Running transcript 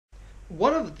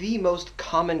One of the most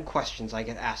common questions I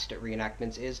get asked at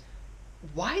reenactments is,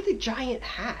 why the giant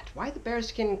hat? Why the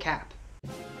bearskin cap?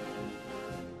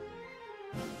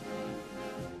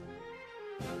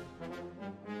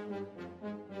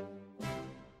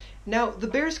 Now, the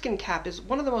bearskin cap is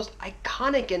one of the most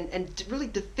iconic and really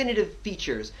definitive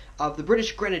features of the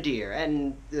British grenadier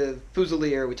and the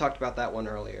fusilier. We talked about that one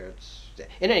earlier.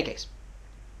 In any case.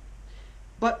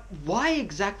 But why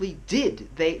exactly did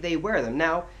they wear them?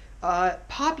 Now,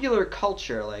 popular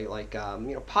culture,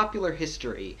 popular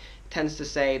history tends to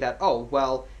say that, oh,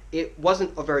 well, it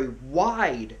wasn't a very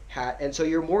wide hat, and so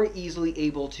you're more easily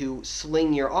able to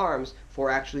sling your arms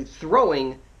for actually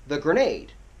throwing the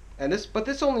grenade. But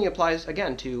this only applies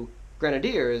again to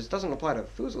grenadiers. Doesn't apply to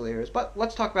fusiliers. But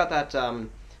let's talk about that.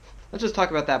 Let's just talk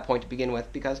about that point to begin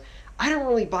with, because I don't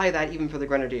really buy that even for the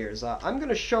grenadiers. I'm going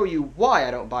to show you why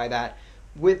I don't buy that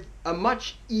with a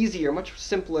much easier, much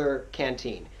simpler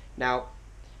canteen. Now,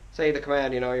 say the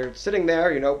command, you're sitting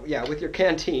there, with your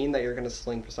canteen that you're going to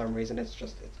sling for some reason. It's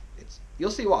you'll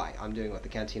see why I'm doing it with the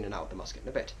canteen and not with the musket in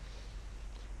a bit.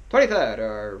 23rd,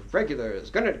 or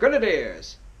regulars,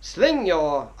 grenadiers, sling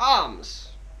your arms.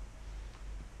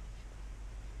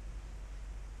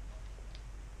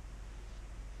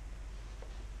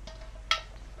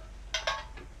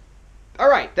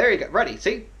 Alright, there you go. Ready,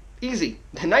 see? Easy.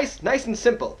 Nice and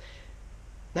simple.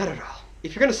 Not at all.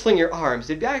 If you're going to sling your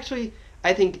arms, it'd be actually,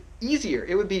 I think, easier.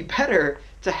 It would be better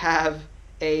to have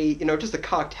just a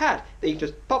cocked hat that you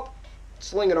just pop,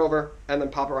 sling it over, and then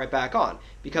pop it right back on.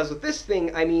 Because with this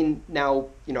thing,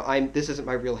 this isn't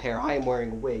my real hair. I am wearing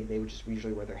a wig. They would just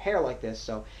usually wear their hair like this,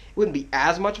 so it wouldn't be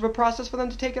as much of a process for them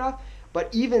to take it off. But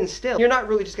even still, you're not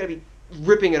really just going to be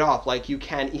ripping it off like you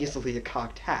can easily a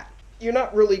cocked hat. You're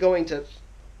not really going to,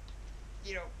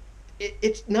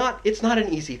 it's not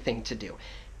an easy thing to do.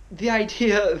 The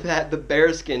idea that the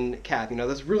bearskin cap,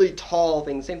 this really tall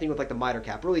thing, same thing with like the mitre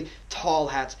cap, really tall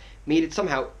hats, made it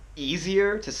somehow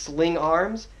easier to sling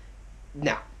arms?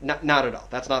 No, not at all.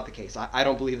 That's not the case. I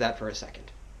don't believe that for a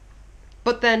second.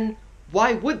 But then,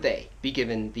 why would they be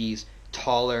given these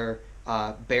taller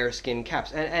bearskin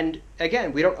caps? And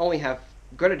again, we don't only have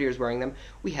grenadiers wearing them,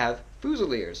 we have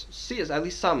fusiliers. See, at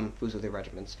least some fusilier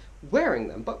regiments wearing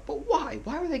them. But why?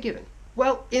 Why were they given?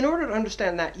 Well, in order to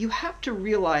understand that, you have to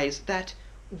realize that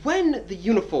when the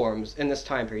uniforms in this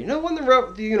time period, when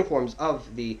the uniforms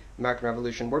of the American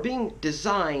Revolution were being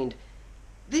designed,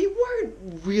 they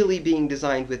weren't really being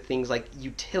designed with things like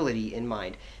utility in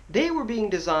mind. They were being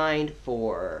designed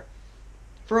for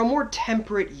a more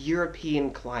temperate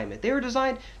European climate. They were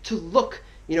designed to look,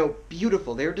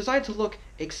 beautiful. They were designed to look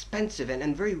expensive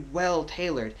and very well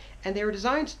tailored. And they were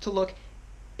designed to look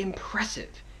impressive.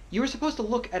 You were supposed to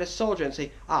look at a soldier and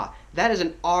say, that is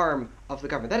an arm of the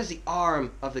government. That is the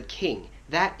arm of the king.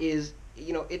 That is,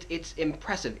 it's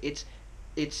impressive.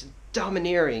 It's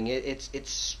domineering. It's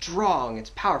strong. It's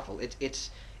powerful.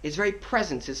 Its very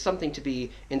presence is something to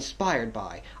be inspired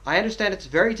by. I understand it's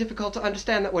very difficult to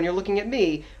understand that when you're looking at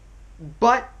me,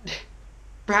 but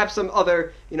perhaps some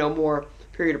other, more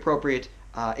period-appropriate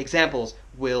examples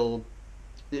will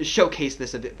showcase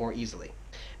this a bit more easily.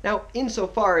 Now,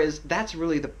 insofar as that's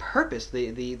really the purpose,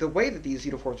 the way that these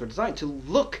uniforms were designed, to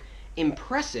look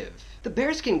impressive, the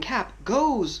bearskin cap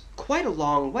goes quite a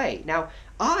long way. Now,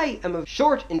 I am a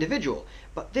short individual,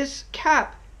 but this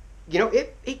cap,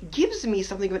 it gives me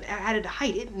something of an added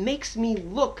height. It makes me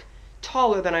look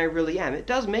taller than I really am. It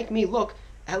does make me look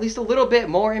at least a little bit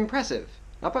more impressive.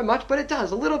 Not by much, but it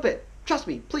does, a little bit. Trust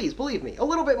me, please, believe me, a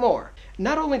little bit more.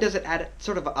 Not only does it add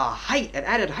sort of an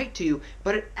added height to you,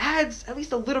 but it adds at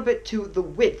least a little bit to the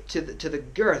width, to the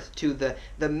girth, to the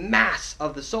mass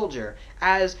of the soldier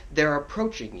as they're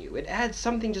approaching you. It adds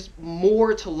something just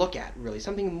more to look at, really,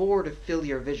 something more to fill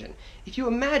your vision. If you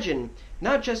imagine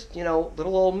not just,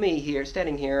 little old me here,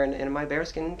 standing here in my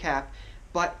bearskin cap,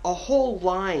 but a whole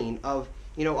line of,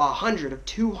 100, of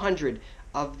 200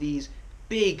 of these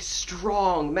big,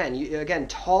 strong men, again,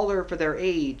 taller for their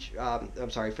age,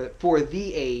 for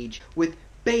the age, with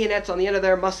bayonets on the end of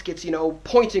their muskets,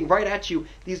 pointing right at you,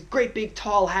 these great big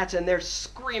tall hats, and they're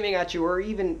screaming at you, or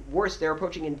even worse, they're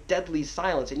approaching in deadly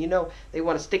silence, and they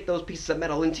want to stick those pieces of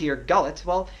metal into your gullet.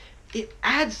 Well, it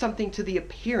adds something to the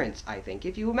appearance, I think.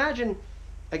 If you imagine,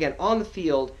 again, on the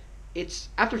field, it's,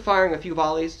 after firing a few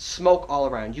volleys, smoke all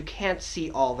around. You can't see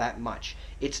all that much.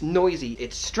 It's noisy,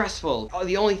 it's stressful.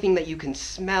 The only thing that you can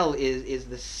smell is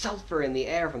the sulfur in the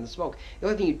air from the smoke. The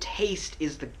only thing you taste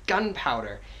is the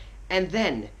gunpowder. And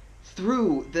then,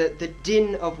 through the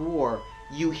din of war,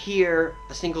 you hear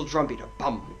a single drumbeat, a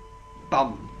bum,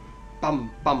 bum,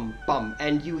 bum, bum, bum,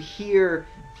 and you hear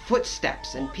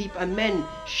footsteps and men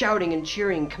shouting and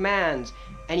cheering commands,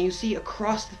 and you see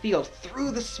across the field,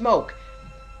 through the smoke,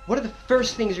 what are the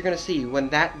first things you're going to see when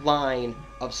that line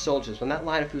of soldiers, when that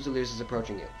line of Fusiliers is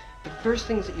approaching you? The first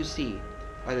things that you see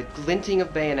are the glinting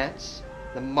of bayonets,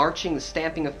 the marching, the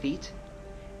stamping of feet,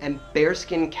 and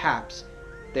bearskin caps.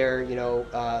 Their,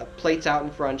 plates out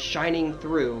in front, shining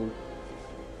through.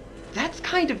 That's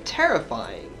kind of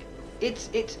terrifying.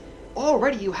 It's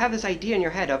already you have this idea in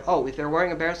your head of, oh, if they're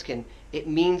wearing a bearskin, it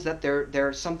means that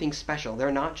they're something special.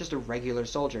 They're not just a regular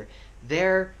soldier.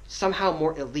 They're somehow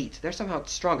more elite. They're somehow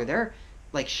stronger. They're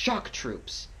like shock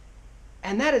troops.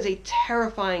 And that is a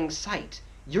terrifying sight.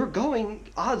 You're going,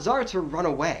 odds are, to run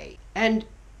away. And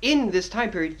in this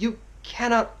time period, you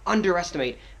cannot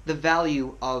underestimate the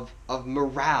value of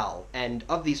morale and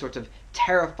of these sorts of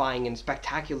terrifying and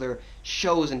spectacular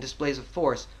shows and displays of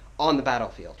force on the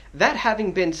battlefield. That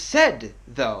having been said,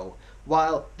 though,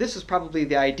 while this is probably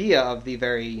the idea of the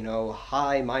very,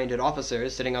 high-minded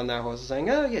officers sitting on their horses saying,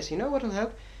 oh, yes, you know what'll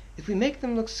help? If we make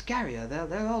them look scarier,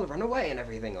 they'll all run away and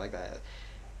everything like that.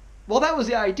 Well, that was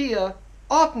the idea.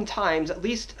 Oftentimes, at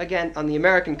least, again, on the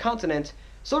American continent,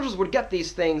 soldiers would get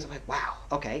these things, like, wow,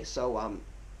 okay, so,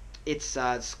 it's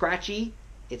scratchy,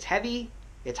 it's heavy,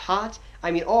 it's hot.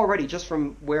 I mean, already, just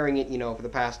from wearing it, for the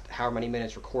past however many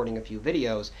minutes, recording a few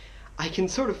videos, I can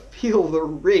sort of feel the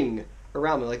ring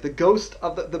around me, like the ghost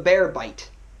of the bear bite,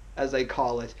 as they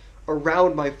call it,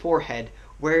 around my forehead,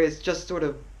 where it's just sort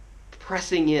of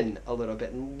pressing in a little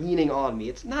bit and leaning on me.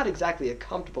 It's not exactly a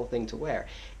comfortable thing to wear.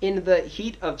 In the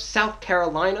heat of South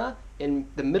Carolina, in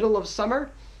the middle of summer,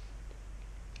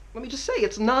 let me just say,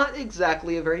 it's not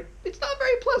very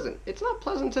pleasant. It's not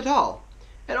pleasant at all.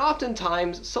 And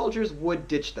oftentimes, soldiers would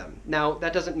ditch them. Now,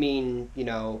 that doesn't mean,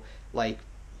 oh,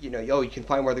 you can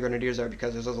find where the grenadiers are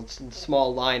because there's a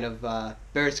small line of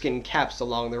bearskin caps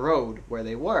along the road where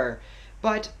they were.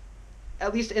 But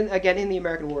at least, in the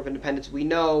American War of Independence, we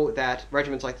know that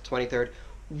regiments like the 23rd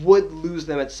would lose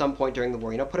them at some point during the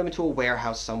war. Put them into a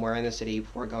warehouse somewhere in the city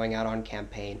before going out on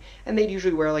campaign. And they'd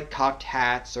usually wear, like, cocked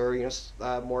hats or,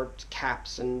 more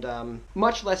caps and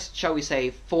much less, shall we say,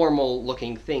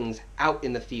 formal-looking things out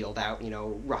in the field, out,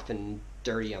 rough and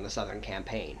dirty on the Southern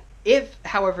campaign. If,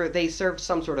 however, they served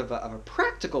some sort of a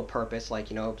practical purpose, like,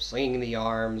 slinging the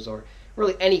arms or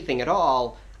really anything at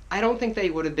all, I don't think they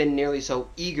would have been nearly so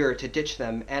eager to ditch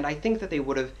them, and I think that they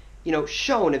would have,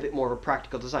 shown a bit more of a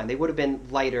practical design. They would have been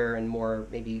lighter and more,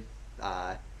 maybe,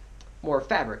 more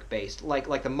fabric-based,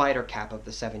 like the mitre cap of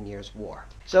the 7 Years' War.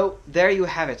 So, there you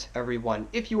have it, everyone.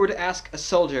 If you were to ask a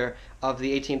soldier of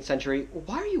the 18th century,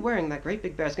 why are you wearing that great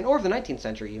big bearskin, or of the 19th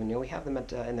century even, we have them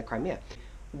in the Crimea,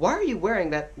 why are you wearing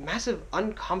that massive,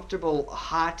 uncomfortable,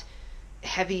 hot,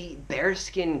 heavy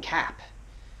bearskin cap?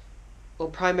 Well,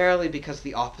 primarily because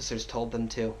the officers told them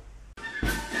to.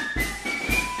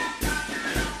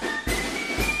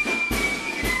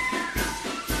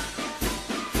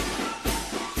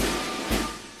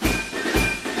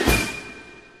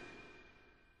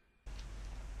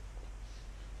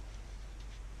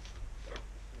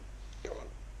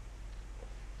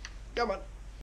 Come on.